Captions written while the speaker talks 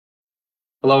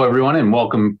Hello, everyone, and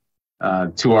welcome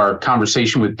to our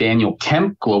conversation with Daniel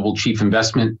Kemp, Global Chief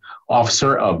Investment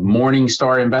Officer of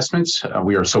Morningstar Investments.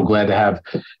 We are so glad to have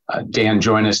Dan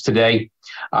join us today.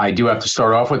 I do have to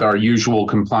start off with our usual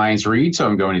compliance read, so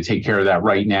I'm going to take care of that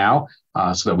right now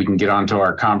so that we can get on to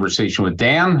our conversation with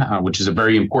Dan, which is a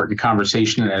very important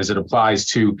conversation as it applies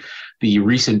to the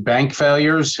recent bank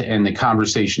failures and the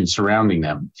conversation surrounding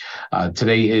them.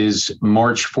 Today is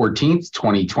March 14th,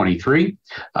 2023.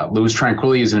 Louis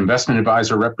Tranquilli is an investment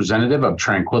advisor representative of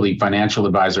Tranquilli Financial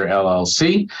Advisor,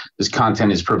 LLC. This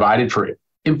content is provided for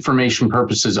information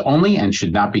purposes only and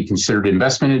should not be considered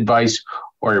investment advice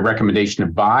or a recommendation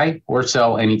to buy or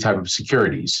sell any type of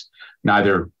securities.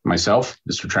 Neither myself,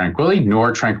 Mr. Tranquilli,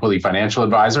 nor Tranquilli Financial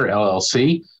Advisor,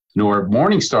 LLC, nor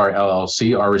Morningstar,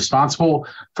 LLC are responsible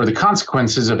for the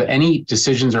consequences of any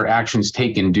decisions or actions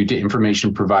taken due to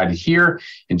information provided here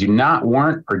and do not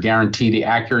warrant or guarantee the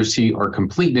accuracy or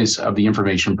completeness of the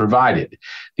information provided.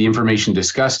 The information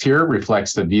discussed here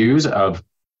reflects the views of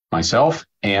myself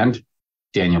and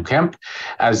Daniel Kemp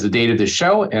as the date of the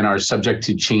show and are subject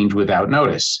to change without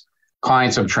notice.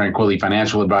 Clients of Tranquilli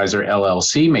Financial Advisor,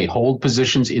 LLC may hold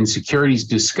positions in securities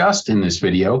discussed in this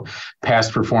video.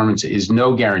 Past performance is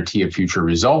no guarantee of future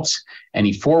results.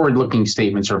 Any forward-looking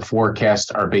statements or forecasts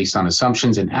are based on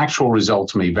assumptions, and actual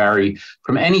results may vary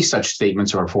from any such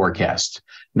statements or forecasts.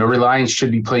 No reliance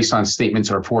should be placed on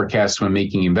statements or forecasts when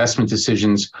making investment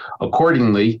decisions.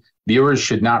 Accordingly, viewers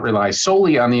should not rely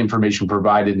solely on the information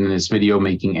provided in this video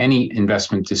making any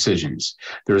investment decisions.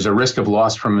 There is a risk of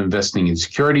loss from investing in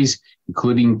securities,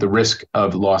 including the risk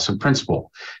of loss of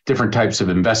principal. Different types of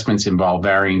investments involve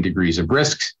varying degrees of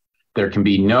risks. There can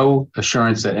be no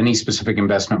assurance that any specific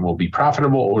investment will be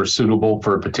profitable or suitable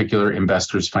for a particular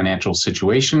investor's financial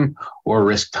situation or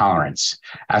risk tolerance.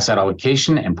 Asset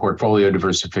allocation and portfolio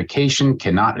diversification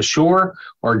cannot assure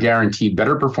or guarantee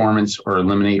better performance or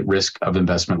eliminate risk of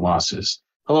investment losses.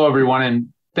 Hello, everyone,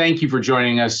 and thank you for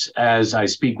joining us as I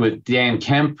speak with Dan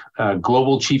Kemp,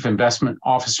 Global Chief Investment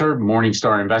Officer,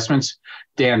 Morningstar Investments.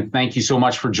 Dan, thank you so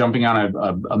much for jumping on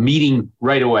a meeting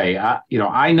right away.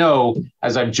 I know,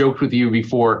 as I've joked with you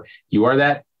before, you are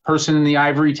that person in the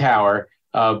ivory tower,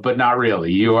 but not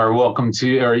really. You are welcome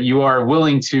to, or you are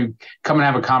willing to come and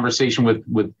have a conversation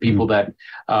with people that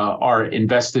are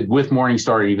invested with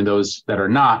Morningstar, even those that are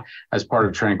not, as part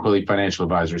of Tranquilli Financial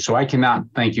Advisors. So I cannot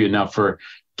thank you enough for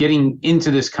getting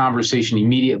into this conversation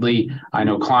immediately. I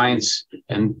know clients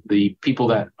and the people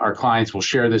that our clients will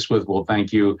share this with will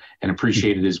thank you and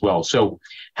appreciate it as well. So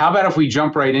how about if we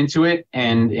jump right into it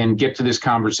and get to this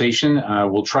conversation?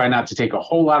 We'll try not to take a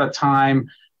whole lot of time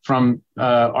from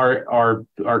our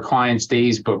clients'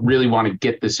 days, but really want to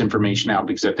get this information out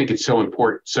because I think it's so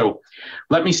important. So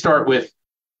let me start with,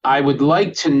 I would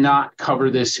like to not cover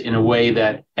this in a way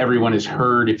that everyone has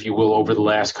heard, if you will, over the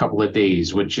last couple of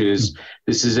days, which is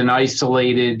this is an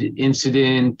isolated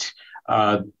incident.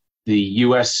 The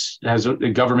U.S.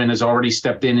 the government has already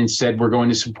stepped in and said we're going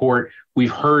to support.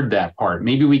 We've heard that part.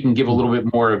 Maybe we can give a little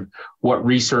bit more of what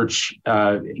research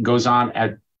goes on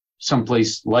at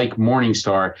someplace like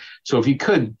Morningstar. So if you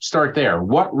could start there,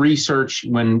 what research,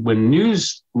 when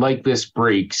news like this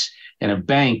breaks and a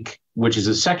bank, which is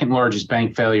the second largest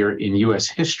bank failure in U.S.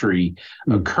 history,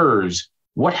 occurs,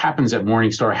 what happens at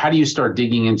Morningstar? How do you start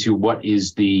digging into what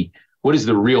is the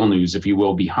real news, if you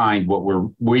will, behind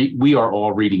what we are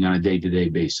all reading on a day-to-day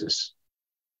basis?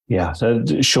 Yeah, so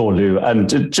sure, Lou. And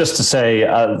just to say,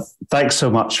 thanks so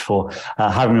much for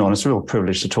having me on. It's a real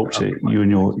privilege to talk to you and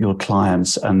your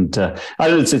clients. And I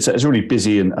know it's a really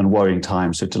busy and worrying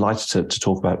time, so delighted to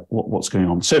talk about what's going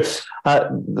on. So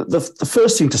the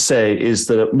first thing to say is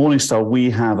that at Morningstar, we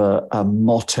have a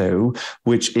motto,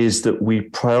 which is that we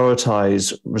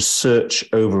prioritize research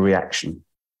over reaction.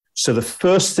 So the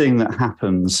first thing that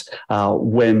happens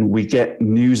when we get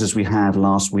news, as we had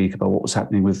last week, about what was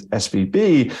happening with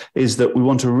SVB, is that we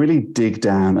want to really dig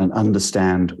down and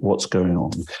understand what's going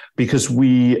on, because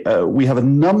we have a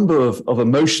number of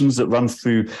emotions that run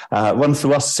through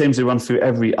us, same as they run through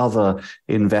every other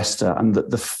investor. And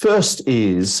the first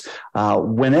is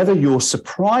whenever you're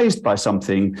surprised by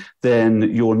something,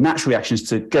 then your natural reaction is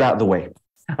to get out of the way.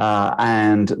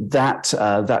 And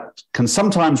that can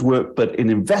sometimes work, but in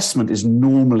investment is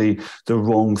normally the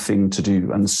wrong thing to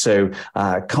do. And so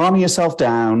calming yourself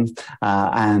down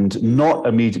and not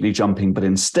immediately jumping, but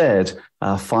instead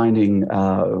finding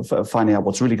out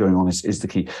what's really going on is the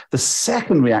key. The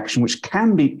second reaction, which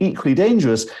can be equally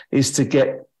dangerous, is to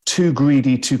get too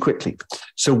greedy too quickly.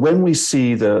 So when we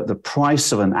see the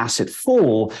price of an asset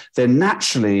fall, then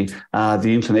naturally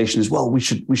the inclination is, well, we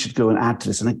should go and add to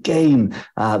this. And again,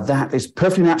 that is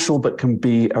perfectly natural, but can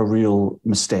be a real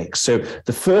mistake. So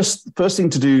the first thing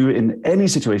to do in any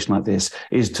situation like this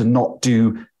is to not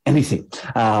do anything,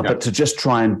 but to just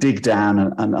try and dig down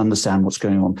and understand what's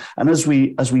going on. And as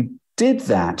we did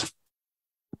that,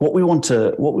 what we want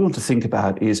to think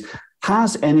about is,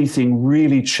 has anything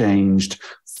really changed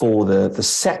for the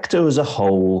sector as a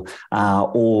whole,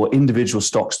 or individual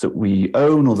stocks that we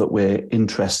own or that we're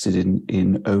interested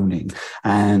in owning?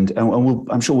 And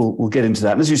I'm sure we'll get into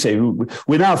that. And as you say,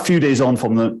 we're now a few days on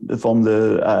from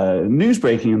the news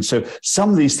breaking, and so some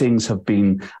of these things have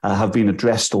been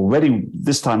addressed already.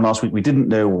 This time last week, we didn't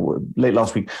know, or late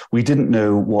last week, we didn't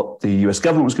know what the US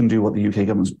government was going to do, what the UK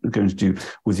government was going to do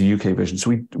with the UK version.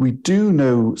 So we do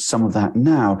know some of that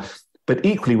now. But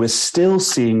equally, we're still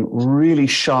seeing really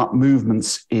sharp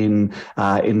movements in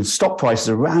stock prices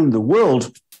around the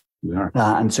world.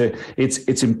 And so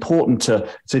it's important to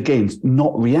again,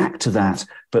 not react to that,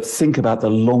 but think about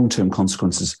the long-term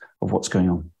consequences of what's going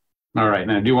on. All right.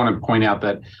 And I do want to point out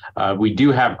that we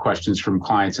do have questions from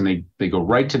clients, and they go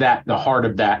right to the heart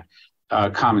of that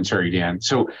commentary, Dan.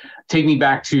 So take me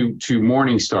back to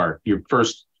Morningstar. Your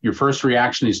first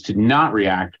reaction is to not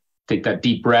react. Take that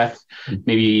deep breath,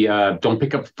 maybe don't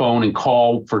pick up the phone and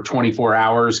call for 24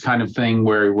 hours kind of thing,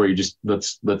 where you just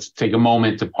let's take a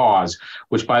moment to pause,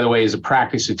 which, by the way, is a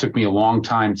practice it took me a long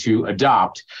time to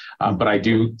adopt, but I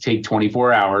do take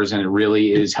 24 hours, and it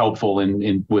really is helpful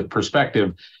in with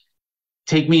perspective.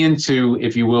 Take me into,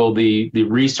 if you will, the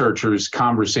researchers'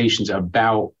 conversations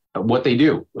about what they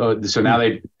do. So now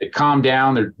they calm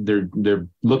down, they're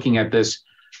looking at this.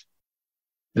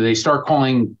 Do they start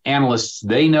calling analysts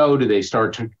they know? Do they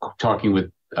start talking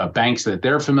with banks that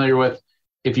they're familiar with?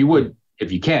 If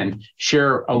you can,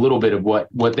 share a little bit of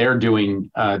what they're doing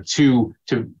to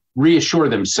reassure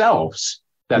themselves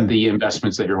that the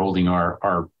investments that you're holding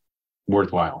are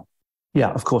worthwhile. Yeah,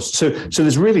 of course. So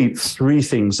there's really three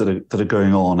things that are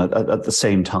going on at the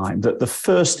same time. The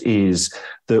first is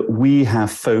that we have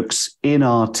folks in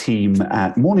our team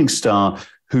at Morningstar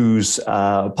whose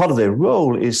part of their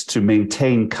role is to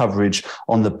maintain coverage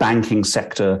on the banking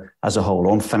sector as a whole,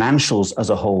 on financials as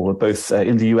a whole, both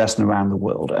in the US and around the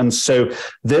world. And so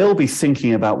they'll be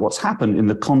thinking about what's happened in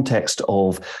the context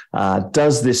of,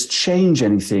 does this change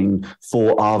anything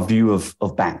for our view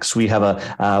of banks? We have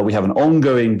an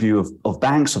ongoing view of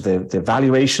banks, of their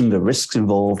valuation, the risks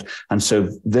involved. And so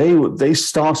they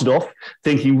started off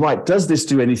thinking, right, does this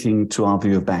do anything to our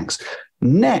view of banks?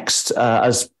 Next,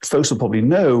 as folks will probably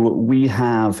know, we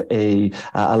have a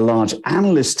large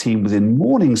analyst team within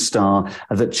Morningstar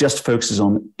that just focuses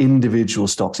on individual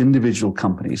stocks, individual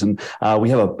companies. And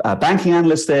we have a banking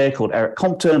analyst there called Eric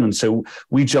Compton. And so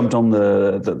we jumped on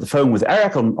the phone with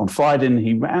Eric on Friday, and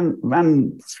he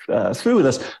ran through with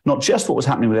us not just what was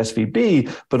happening with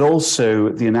SVB, but also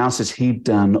the analysis he'd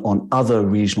done on other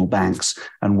regional banks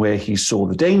and where he saw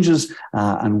the dangers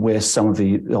and where some of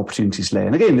the opportunities lay.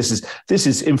 And again, this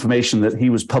is information that he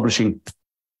was publishing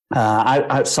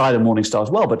outside of Morningstar as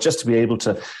well, but just to be able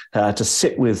to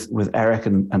sit with Eric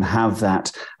and have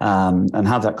that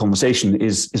conversation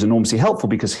is enormously helpful,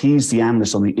 because he's the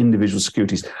analyst on the individual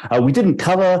securities. We didn't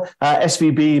cover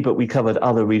SVB, but we covered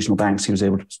other regional banks. He was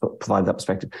able to provide that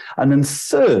perspective. And then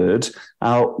third,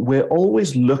 we're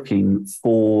always looking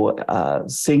for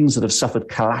things that have suffered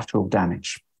collateral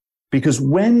damage. Because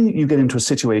when you get into a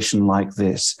situation like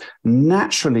this,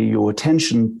 naturally your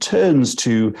attention turns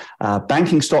to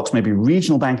banking stocks, maybe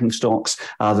regional banking stocks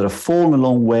that have fallen a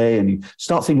long way, and you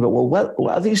start thinking about, well,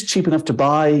 are these cheap enough to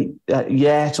buy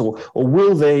yet, or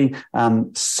will they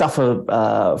suffer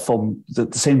from the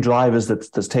same drivers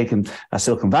that's taken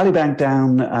Silicon Valley Bank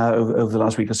down over the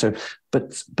last week or so?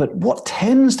 But what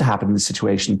tends to happen in this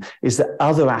situation is that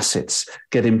other assets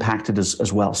get impacted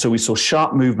as well. So we saw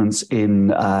sharp movements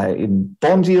in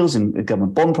bond yields, in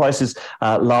government bond prices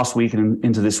last week and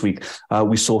into this week.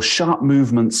 We saw sharp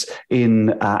movements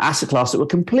in asset classes that were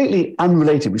completely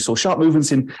unrelated. We saw sharp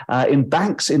movements in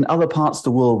banks in other parts of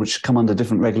the world, which come under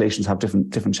different regulations, have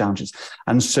different challenges.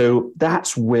 And so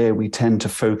that's where we tend to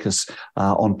focus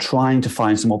on trying to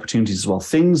find some opportunities as well.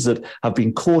 Things that have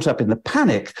been caught up in the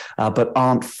panic, but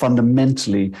aren't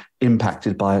fundamentally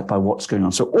impacted by what's going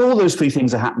on. So all those three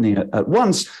things are happening at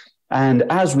once. And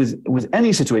as with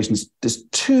any situations, there's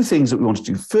two things that we want to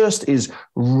do. First is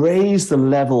raise the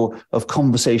level of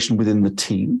conversation within the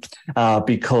team,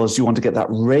 because you want to get that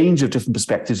range of different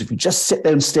perspectives. If you just sit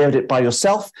there and stare at it by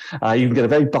yourself, you can get a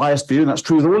very biased view, and that's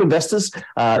true with all investors.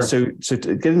 Sure. So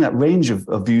getting that range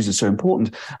of views is so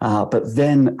important. But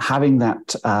then having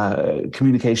that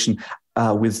communication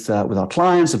with our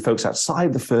clients and folks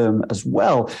outside the firm as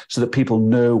well, so that people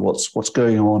know what's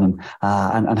going on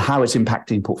and how it's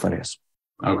impacting portfolios.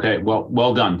 Okay,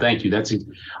 well done. Thank you.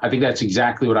 I think that's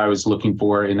exactly what I was looking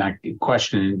for in that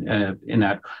question. In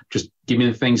that, just give me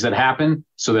the things that happen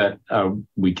so that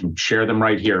we can share them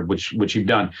right here, which you've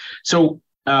done. So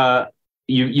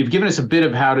you've given us a bit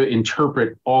of how to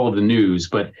interpret all of the news,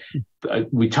 but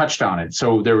we touched on it.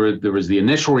 So there was the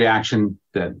initial reaction,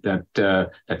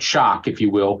 that shock, if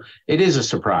you will. It is a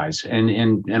surprise,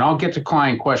 and I'll get to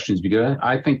client questions because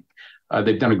I think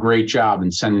they've done a great job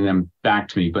in sending them back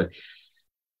to me. But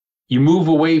you move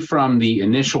away from the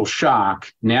initial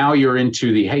shock. Now you're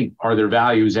into the, hey, are there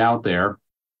values out there?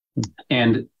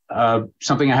 And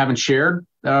something I haven't shared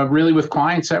really with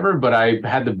clients ever, but I've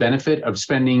had the benefit of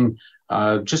spending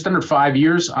just under 5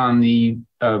 years on the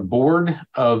board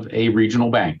of a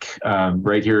regional bank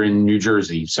right here in New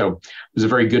Jersey. So it was a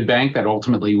very good bank that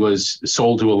ultimately was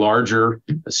sold to a larger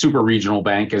super regional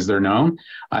bank, as they're known.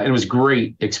 It was a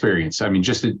great experience. I mean,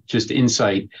 just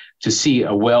insight to see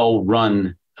a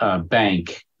well-run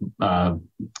bank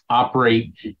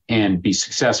operate and be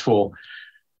successful.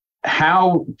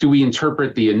 How do we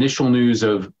interpret the initial news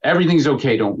of everything's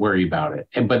okay, don't worry about it?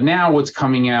 But now what's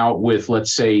coming out with,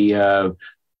 let's say,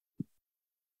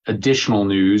 additional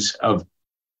news of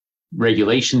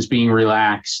regulations being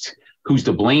relaxed, who's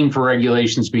to blame for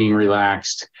regulations being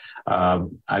relaxed?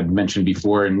 I've mentioned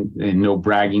before in no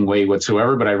bragging way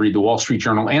whatsoever, but I read the Wall Street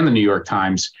Journal and the New York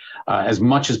Times as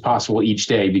much as possible each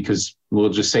day, because we'll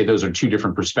just say those are two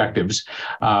different perspectives.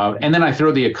 And then I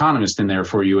throw the Economist in there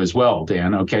for you as well,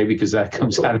 Dan, okay, because that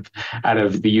comes out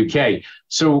of the UK.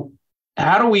 So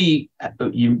how do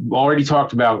you already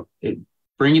talked about it,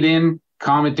 bring it in,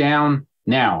 calm it down.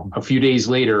 Now, a few days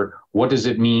later, what does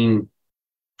it mean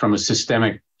from a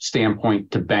systemic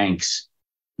standpoint to banks,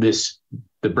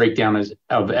 the breakdown of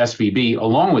SVB,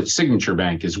 along with Signature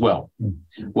Bank as well?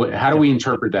 How do we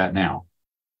interpret that now?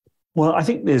 Well, I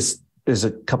think there's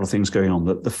a couple of things going on.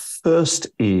 The first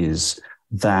is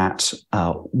that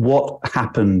what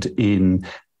happened in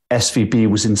SVB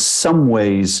was in some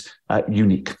ways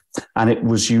unique. And it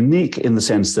was unique in the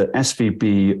sense that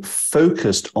SVB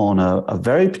focused on a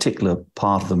very particular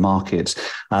part of the market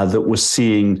that was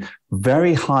seeing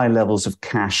very high levels of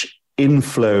cash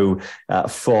inflow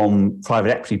from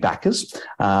private equity backers,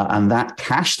 and that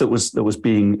cash that was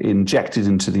being injected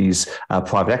into these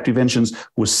private equity ventures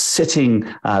was sitting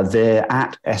there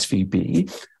at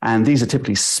SVB. And these are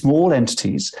typically small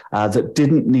entities that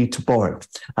didn't need to borrow.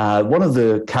 One of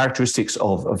the characteristics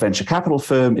of a venture capital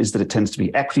firm is that it tends to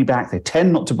be equity backed. They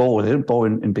tend not to borrow. They don't borrow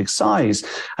in big size.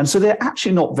 And so they're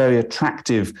actually not very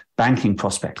attractive banking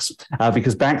prospects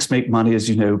because banks make money, as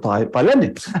you know, by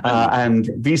lending. And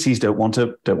VCs don't want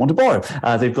to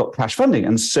borrow. They've got cash funding.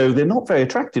 And so they're not very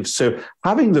attractive. So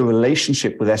having the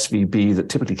relationship with SVB that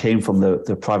typically came from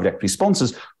the private equity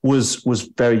sponsors was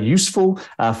very useful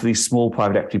for these small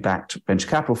private equity-backed venture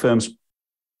capital firms.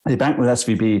 They banked with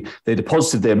SVB, they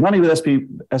deposited their money with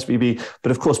SVB,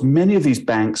 but of course, many of these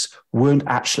banks weren't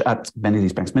actually, many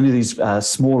of these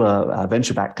smaller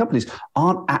venture-backed companies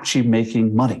aren't actually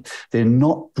making money. They're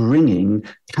not bringing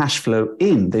cash flow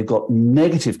in. They've got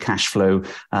negative cash flow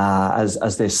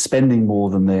as they're spending more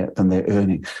than they're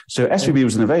earning. So SVB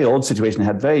was in a very odd situation. They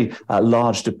had very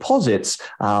large deposits,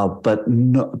 but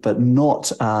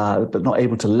not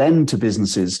able to lend to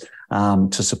businesses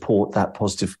to support that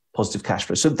positive cash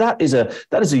flow. So that is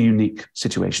a unique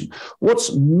situation.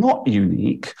 What's not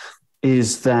unique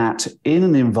is that in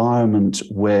an environment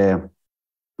where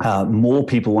more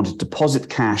people wanted to deposit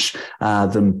cash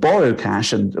than borrow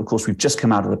cash. And of course, we've just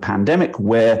come out of the pandemic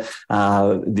where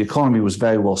the economy was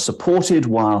very well supported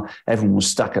while everyone was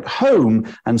stuck at home.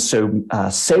 And so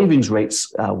savings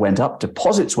rates went up,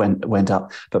 deposits went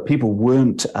up, but people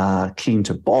weren't keen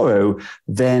to borrow.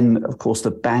 Then, of course,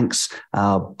 the banks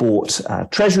bought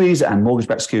treasuries and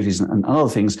mortgage-backed securities and other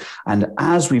things. And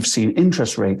as we've seen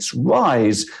interest rates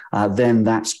rise, then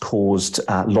that's caused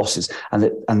losses.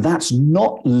 And that's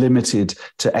not limited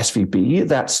to SVB.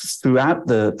 That's throughout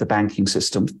the banking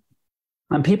system.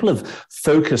 And people have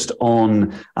focused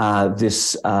on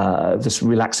this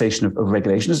relaxation of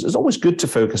regulation. It's always good to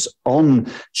focus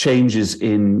on changes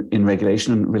in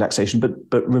regulation and relaxation,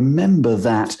 but remember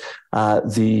that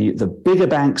the bigger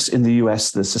banks in the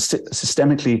US, the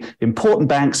systemically important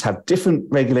banks, have different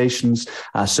regulations,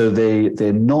 so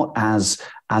they're not as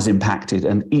impacted,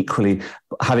 and equally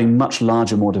having much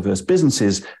larger, more diverse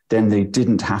businesses, then they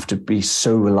didn't have to be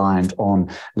so reliant on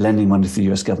lending money to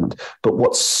the US government. But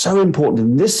what's so important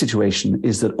in this situation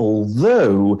is that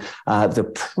although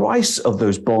the price of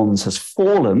those bonds has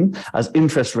fallen as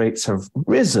interest rates have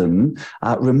risen,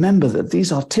 remember that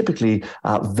these are typically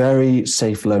very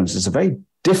safe loans. It's a very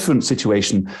different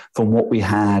situation from what we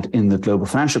had in the global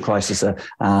financial crisis sort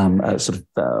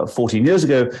of 14 years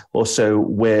ago or so,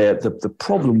 where the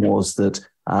problem was that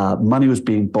money was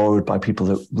being borrowed by people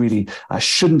that really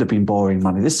shouldn't have been borrowing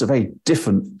money. This is a very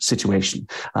different situation.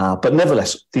 But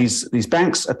nevertheless, these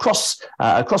banks across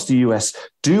the US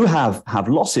do have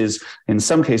losses. In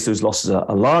some cases, those losses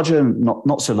are larger,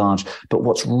 not so large. But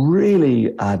what's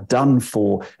really done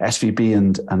for SVB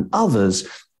and others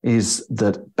is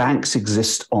that banks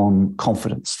exist on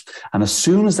confidence. And as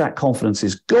soon as that confidence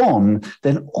is gone,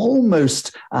 then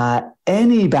almost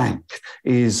any bank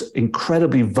is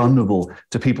incredibly vulnerable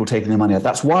to people taking their money out.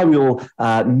 That's why we all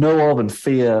know of and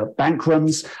fear bank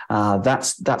runs.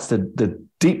 That's the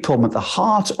deep problem at the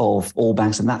heart of all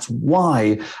banks, and that's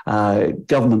why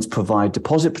governments provide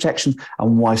deposit protection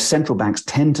and why central banks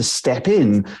tend to step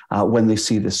in when they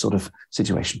see this sort of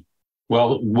situation.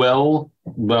 Well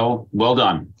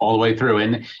done all the way through.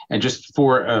 And just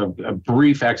for a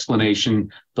brief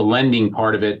explanation, the lending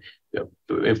part of it,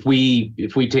 if we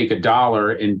take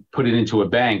 $1 and put it into a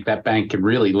bank, that bank can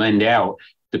really lend out,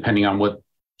 depending on what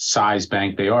size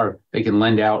bank they are, they can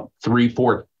lend out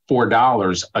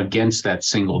 $3-4 against that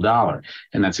single dollar.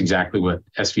 And that's exactly what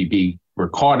SVB were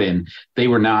caught in. They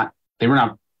were not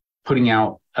putting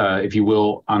out, if you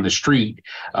will, on the street,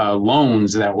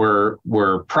 loans that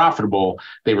were profitable.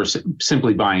 They were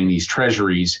simply buying these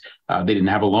treasuries. They didn't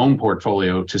have a loan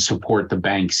portfolio to support the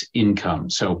bank's income.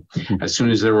 So as soon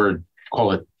as there were,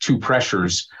 call it, two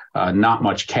pressures, not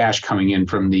much cash coming in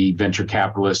from the venture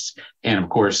capitalists, and of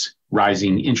course,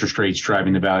 rising interest rates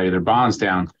driving the value of their bonds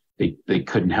down, they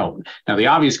couldn't help. Now, the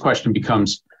obvious question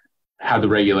becomes, how the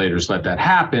regulators let that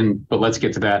happen, but let's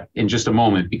get to that in just a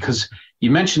moment, because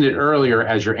you mentioned it earlier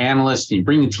as your analyst, and you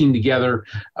bring the team together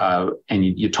and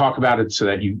you talk about it so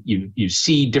that you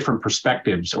see different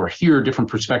perspectives or hear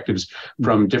different perspectives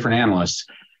from different analysts.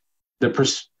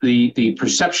 The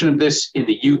perception of this in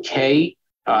the UK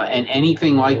and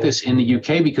anything like this in the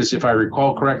UK, because if I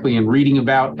recall correctly in reading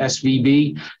about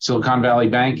SVB, Silicon Valley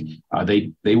Bank,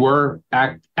 they were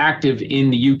active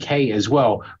in the UK as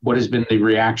well. What has been the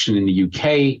reaction in the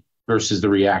UK versus the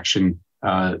reaction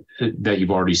that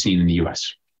you've already seen in the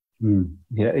US?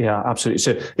 Yeah, absolutely.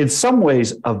 So in some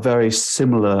ways, a very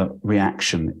similar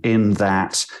reaction in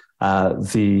that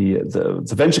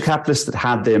the venture capitalists that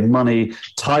had their money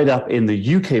tied up in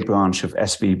the UK branch of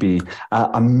SVB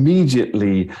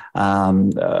immediately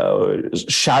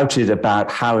shouted about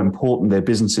how important their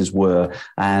businesses were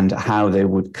and how they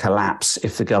would collapse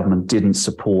if the government didn't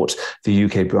support the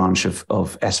UK branch of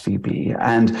SVB.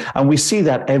 And we see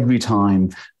that every time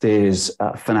there's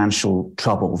financial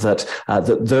trouble, that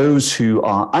those who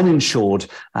are uninsured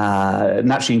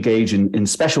naturally engage in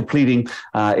special pleading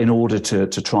in order to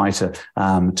try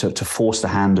to force the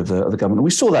hand of the government. We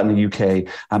saw that in the UK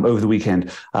over the weekend.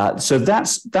 So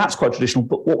that's quite traditional.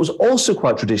 But what was also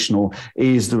quite traditional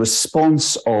is the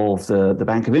response of the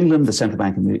Bank of England, the central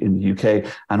bank in the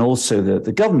UK, and also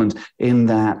the government, in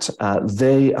that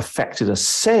they effected a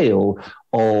sale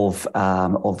of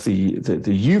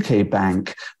the UK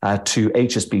bank to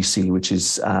HSBC, which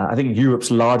is I think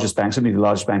Europe's largest bank, certainly the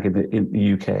largest bank in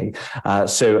the UK.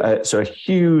 So a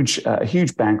huge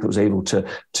bank that was able to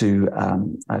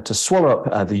swallow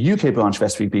up the UK branch of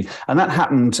SVB, and that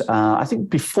happened I think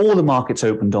before the markets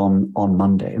opened on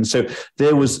Monday, and so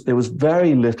there was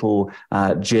very little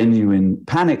genuine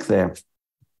panic there.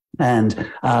 And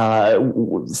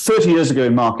 30 years ago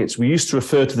in markets, we used to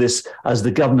refer to this as the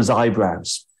governor's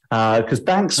eyebrows, because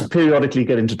banks periodically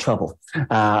get into trouble.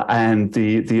 And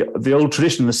the old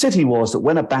tradition in the city was that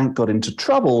when a bank got into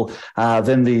trouble,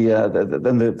 then the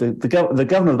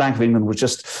governor of the Bank of England would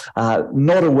just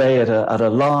nod away at a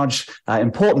large,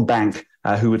 important bank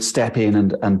who would step in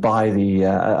and buy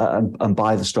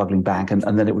the struggling bank,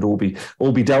 and then it would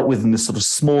all be dealt with in this sort of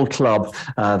small club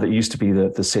that used to be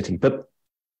the city. But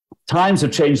Times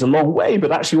have changed a long way,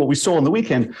 but actually what we saw on the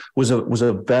weekend was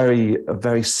a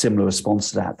very similar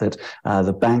response to that.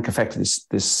 The bank affected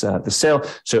the sale.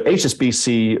 So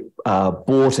HSBC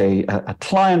bought a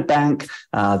client bank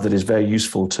that is very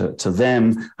useful to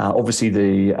them. Obviously,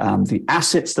 the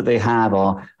assets that they have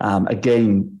are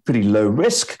again pretty low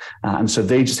risk, and so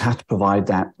they just have to provide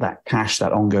that cash,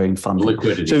 that ongoing funding,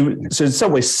 liquidity. So in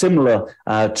some ways similar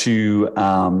to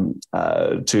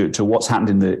what's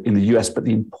happened in the US, but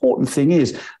the important thing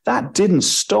is that didn't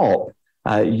stop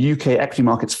UK equity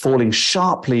markets falling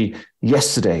sharply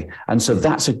yesterday. And so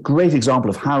that's a great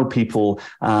example of how people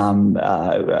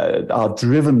are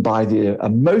driven by the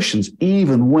emotions,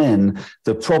 even when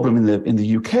the problem in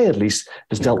the UK, at least,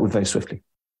 is dealt with very swiftly.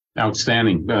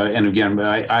 Outstanding. And again,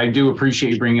 I do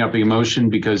appreciate you bringing up the emotion,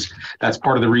 because that's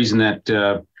part of the reason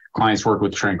that clients work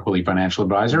with Tranquilli Financial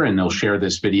Advisor, and they'll share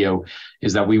this video,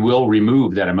 is that we will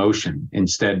remove that emotion,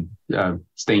 instead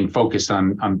staying focused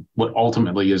on what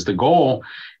ultimately is the goal.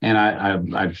 And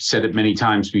I've said it many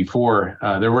times before.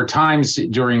 There were times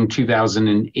during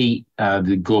 2008,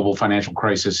 the global financial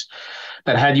crisis,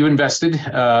 that had you invested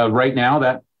right now,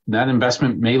 that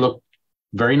investment may look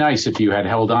very nice if you had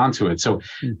held on to it. So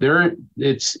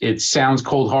it sounds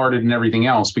cold-hearted and everything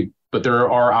else, but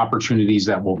there are opportunities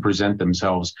that will present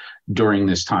themselves during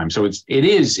this time. So it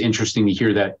is interesting to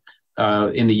hear that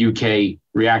in the UK,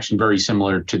 reaction very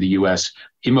similar to the US,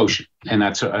 emotion. And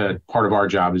that's a part of our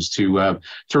job, is to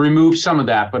remove some of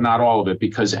that, but not all of it,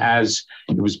 because as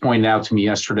it was pointed out to me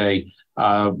yesterday,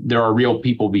 there are real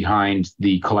people behind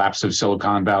the collapse of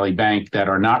Silicon Valley Bank that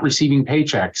are not receiving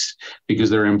paychecks because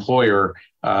their employer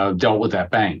dealt with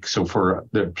that bank. So for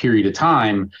the period of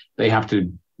time, they have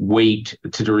to wait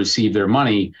to receive their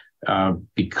money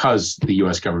because the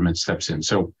U.S. government steps in.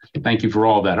 So thank you for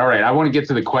all that. All right, I want to get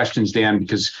to the questions, Dan,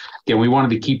 because again, we wanted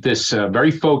to keep this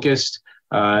very focused.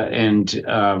 And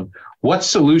what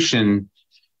solution,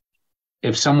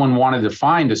 if someone wanted to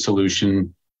find a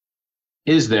solution,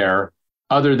 is there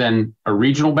other than a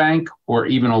regional bank or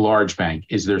even a large bank?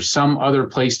 Is there some other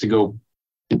place to go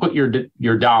put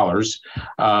your dollars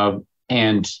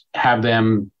and have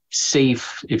them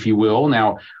safe, if you will?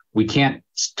 Now, we can't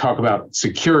talk about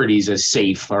securities as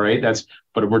safe, all right?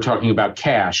 But we're talking about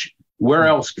cash. Where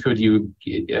else could you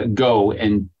go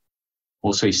and,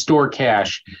 we'll say, store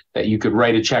cash that you could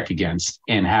write a check against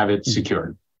and have it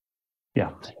secured?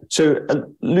 Yeah. So,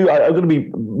 Lou, I'm going to be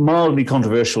mildly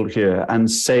controversial here and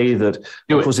say that,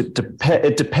 of course, it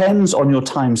depends on your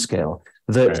timescale.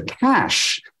 That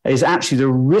cash is actually the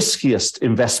riskiest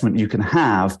investment you can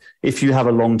have if you have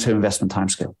a long-term investment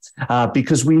timescale,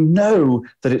 because we know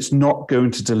that it's not going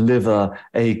to deliver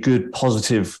a good,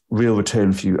 positive, real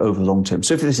return for you over the long term.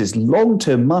 So if this is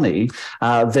long-term money,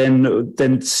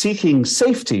 then seeking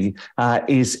safety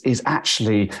is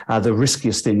actually the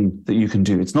riskiest thing that you can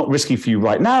do. It's not risky for you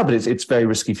right now, but it's very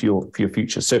risky for your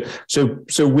future. So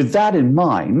with that in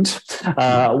mind,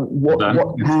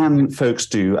 what can folks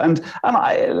do? And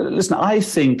I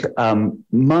think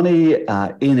money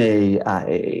in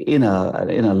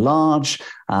a large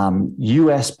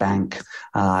US bank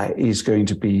is going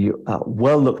to be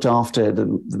well looked after. At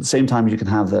the same time, you can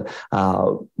have the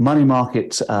money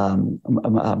market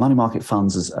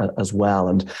funds as well,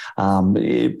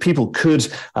 and people could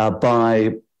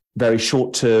buy very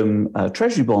short-term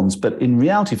treasury bonds, but in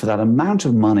reality, for that amount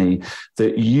of money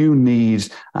that you need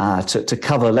to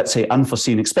cover, let's say,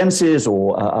 unforeseen expenses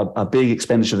or a big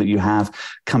expenditure that you have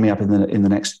coming up in the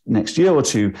next year or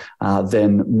two,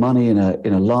 then money in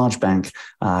a large bank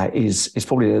is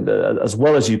probably as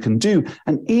well as you can do,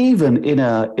 and even in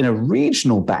a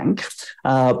regional bank,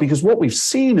 because what we've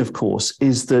seen, of course,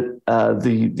 is that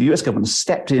the US government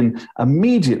stepped in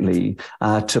immediately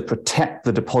to protect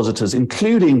the depositors,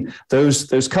 including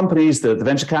those companies, the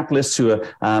venture capitalists who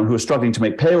are struggling to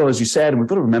make payroll, as you said. And we've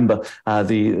got to remember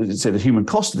the human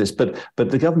cost of this. But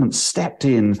the government stepped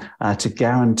in to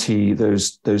guarantee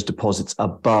those deposits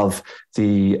above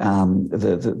the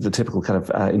typical kind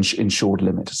of insured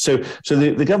limit. So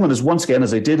the government has, once again, as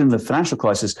they did in the financial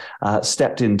crisis,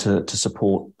 stepped in to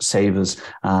support savers.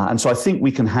 And so I think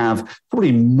we can have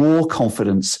probably more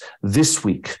confidence this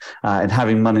week in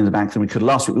having money in the bank than we could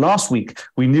last week. Last week,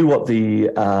 we knew what the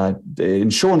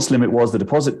insurance limit was, the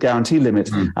deposit guarantee limit,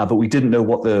 but we didn't know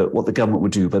what the government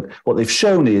would do. But what they've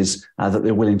shown is that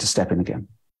they're willing to step in again.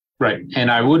 Right. And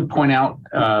I would point out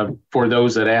for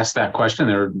those that asked that question,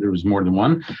 there was more than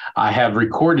one, I have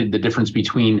recorded the difference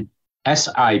between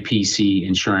SIPC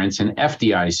insurance and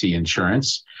FDIC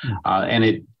insurance. And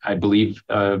it, I believe,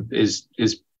 is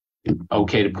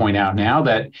okay to point out now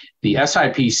that the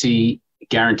SIPC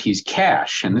guarantees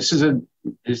cash. And this is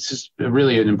this is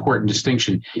really an important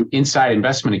distinction. Inside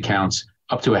investment accounts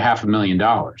up to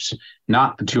 $500,000,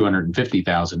 not the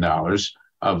 $250,000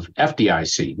 of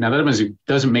FDIC. Now that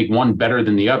doesn't make one better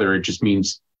than the other. It just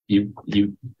means you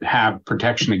have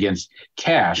protection against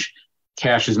cash.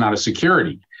 Cash is not a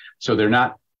security, so they're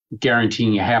not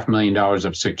guaranteeing you $500,000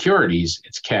 of securities.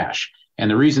 It's cash,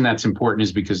 and the reason that's important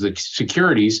is because the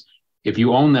securities, if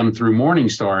you own them through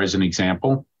Morningstar, as an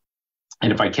example,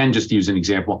 and if I can just use an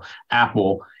example,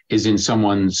 Apple is in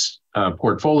someone's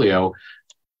portfolio.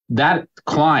 That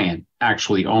client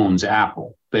actually owns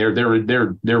Apple. They're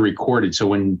recorded. So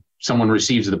when someone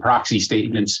receives the proxy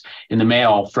statements in the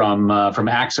mail from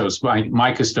Axos,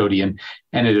 my custodian,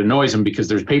 and it annoys them because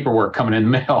there's paperwork coming in the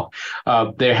mail,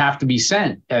 they have to be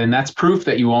sent, and that's proof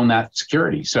that you own that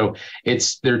security. So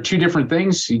they're two different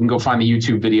things. You can go find the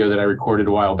YouTube video that I recorded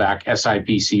a while back,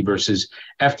 SIPC versus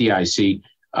FDIC.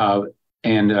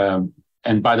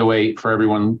 And by the way, for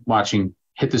everyone watching,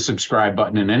 hit the subscribe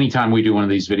button, and anytime we do one of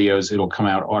these videos, it'll come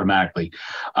out automatically.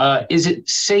 Is it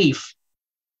safe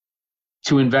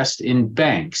to invest in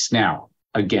banks? Now,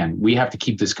 again, we have to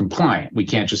keep this compliant. We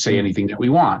can't just say anything that we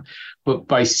want. But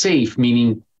by safe,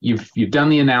 meaning you've done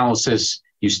the analysis,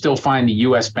 you still find the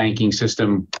U.S. banking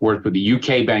system worth with the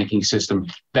U.K. banking system,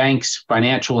 banks,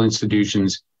 financial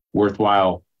institutions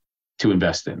worthwhile to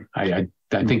invest in. I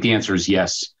think the answer is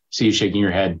yes. See you shaking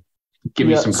your head. Give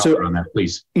me some color on that,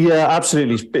 please. Yeah,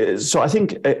 absolutely. So I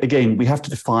think, again, we have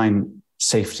to define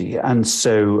safety. And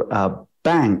so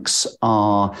banks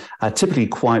are typically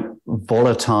quite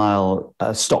volatile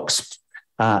stocks.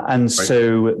 And right.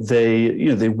 So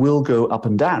they will go up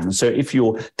and down. So if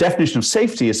your definition of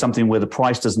safety is something where the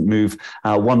price doesn't move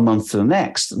 1 month to the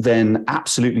next, then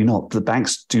absolutely not. The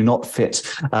banks do not fit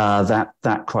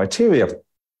that criteria.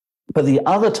 But the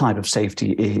other type of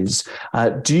safety is,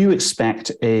 do you expect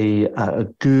a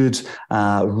good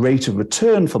rate of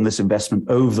return from this investment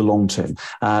over the long term?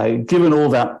 Given all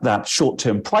that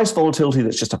short-term price volatility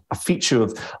that's just a feature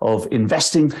of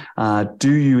investing,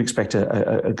 do you expect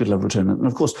a good level of return? And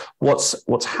of course,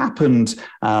 what's happened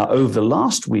over the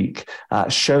last week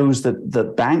shows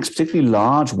that banks, particularly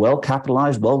large,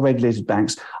 well-capitalized, well-regulated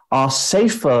banks, are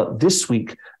safer this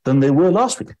week than they were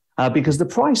last week. Because the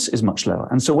price is much lower.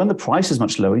 And so when the price is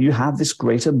much lower, you have this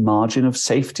greater margin of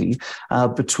safety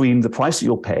between the price that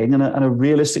you're paying and a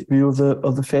realistic view of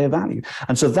the fair value.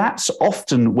 And so that's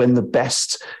often when the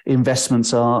best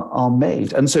investments are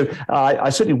made. And so I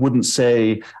certainly wouldn't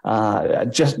say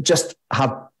just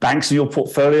have banks in your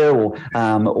portfolio,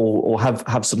 or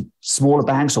have some smaller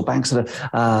banks or banks that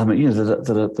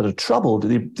are troubled.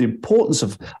 The importance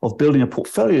of building a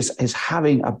portfolio is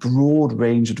having a broad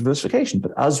range of diversification.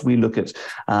 But as we look at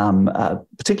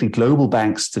particularly global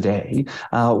banks today,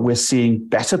 we're seeing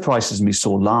better prices than we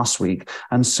saw last week,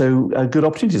 and so good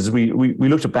opportunities. We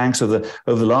looked at banks over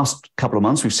the last couple of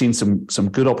months. We've seen some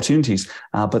good opportunities,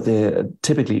 but they're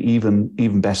typically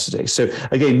even better today. So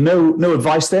again, no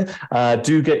advice there.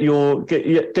 Do get your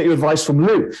advice from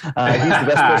Lou. He's the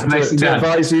best person to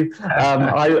advise you.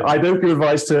 I don't give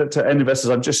advice to end investors.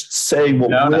 I'm just saying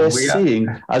what we're seeing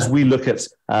as we look at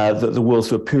the world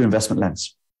through a pure investment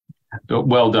lens.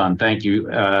 Well done. Thank you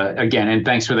again, and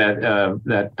thanks for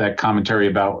that commentary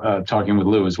about talking with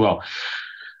Lou as well.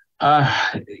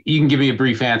 You can give me a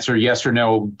brief answer, yes or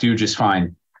no. Do just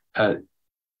fine.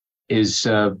 Is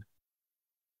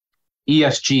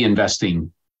ESG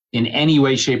investing in any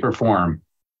way, shape, or form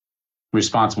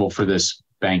responsible for this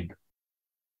bank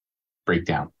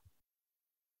breakdown?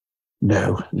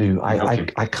 No, Lou,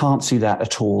 I can't see that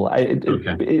at all.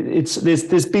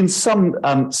 There's been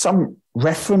some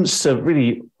reference to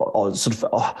really sort of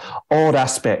odd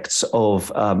aspects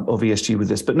of ESG with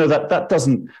this, but no, that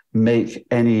doesn't make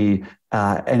any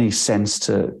sense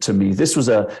to me. This was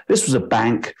a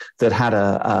bank that had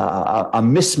a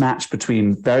mismatch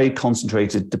between very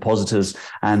concentrated depositors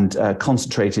and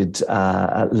concentrated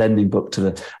lending book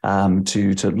to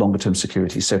longer term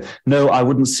securities. So no, I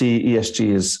wouldn't see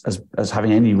ESG as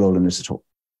having any role in this at all.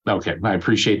 Okay, I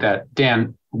appreciate that,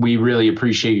 Dan. We really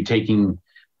appreciate you taking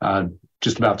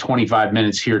just about 25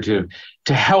 minutes here to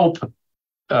help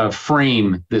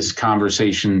frame this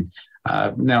conversation.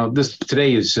 Now,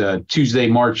 today is Tuesday,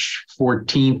 March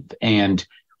 14th, and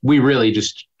we really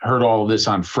just heard all of this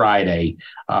on Friday,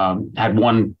 had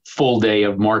one full day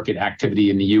of market activity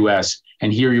in the U.S.,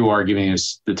 and here you are giving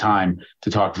us the time to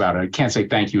talk about it. I can't say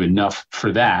thank you enough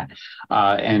for that.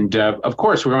 And of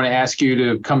course, we're going to ask you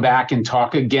to come back and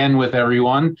talk again with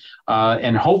everyone.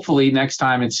 And hopefully next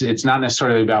time it's not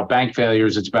necessarily about bank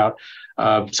failures, it's about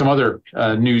some other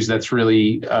news that's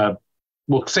really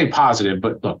we'll say positive,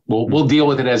 but look, we'll deal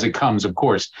with it as it comes. Of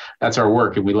course, that's our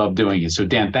work, and we love doing it. So,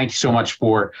 Dan, thank you so much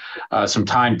for some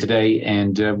time today,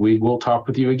 and we will talk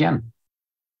with you again.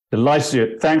 Delighted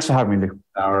to. Thanks for having me, Lou.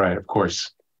 All right, of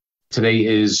course. Today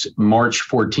is March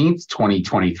 14th,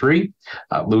 2023.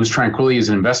 Louis Tranquilli is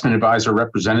an investment advisor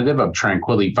representative of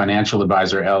Tranquilli Financial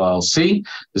Advisor, LLC.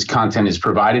 This content is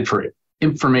provided for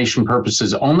information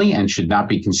purposes only and should not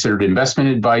be considered investment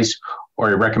advice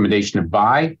or a recommendation to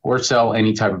buy or sell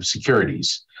any type of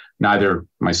securities. Neither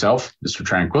myself, Mr.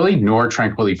 Tranquilli, nor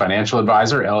Tranquilli Financial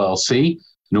Advisor, LLC,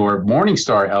 nor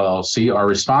Morningstar, LLC are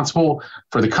responsible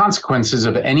for the consequences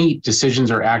of any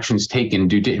decisions or actions taken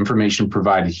due to information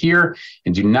provided here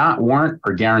and do not warrant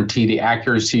or guarantee the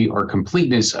accuracy or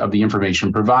completeness of the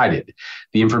information provided.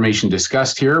 The information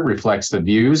discussed here reflects the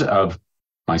views of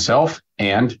myself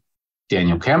and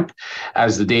Daniel Kemp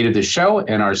as the date of the show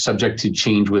and are subject to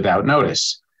change without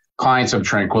notice. Clients of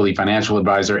Tranquilli Financial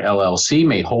Advisor, LLC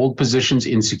may hold positions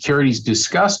in securities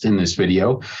discussed in this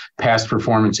video. Past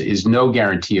performance is no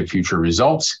guarantee of future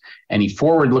results. Any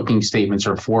forward-looking statements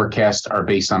or forecasts are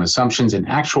based on assumptions, and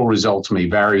actual results may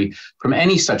vary from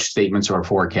any such statements or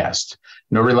forecasts.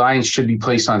 No reliance should be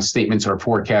placed on statements or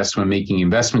forecasts when making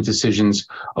investment decisions.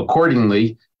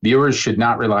 Accordingly, viewers should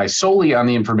not rely solely on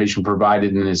the information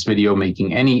provided in this video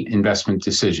making any investment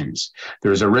decisions.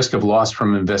 There is a risk of loss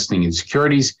from investing in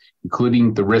securities,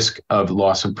 including the risk of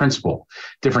loss of principal.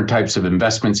 Different types of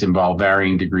investments involve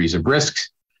varying degrees of risks.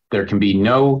 There can be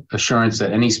no assurance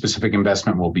that any specific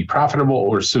investment will be profitable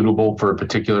or suitable for a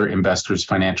particular investor's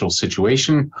financial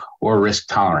situation or risk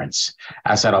tolerance.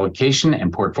 Asset allocation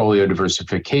and portfolio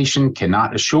diversification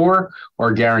cannot assure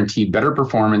or guarantee better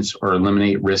performance or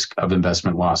eliminate risk of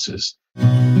investment losses.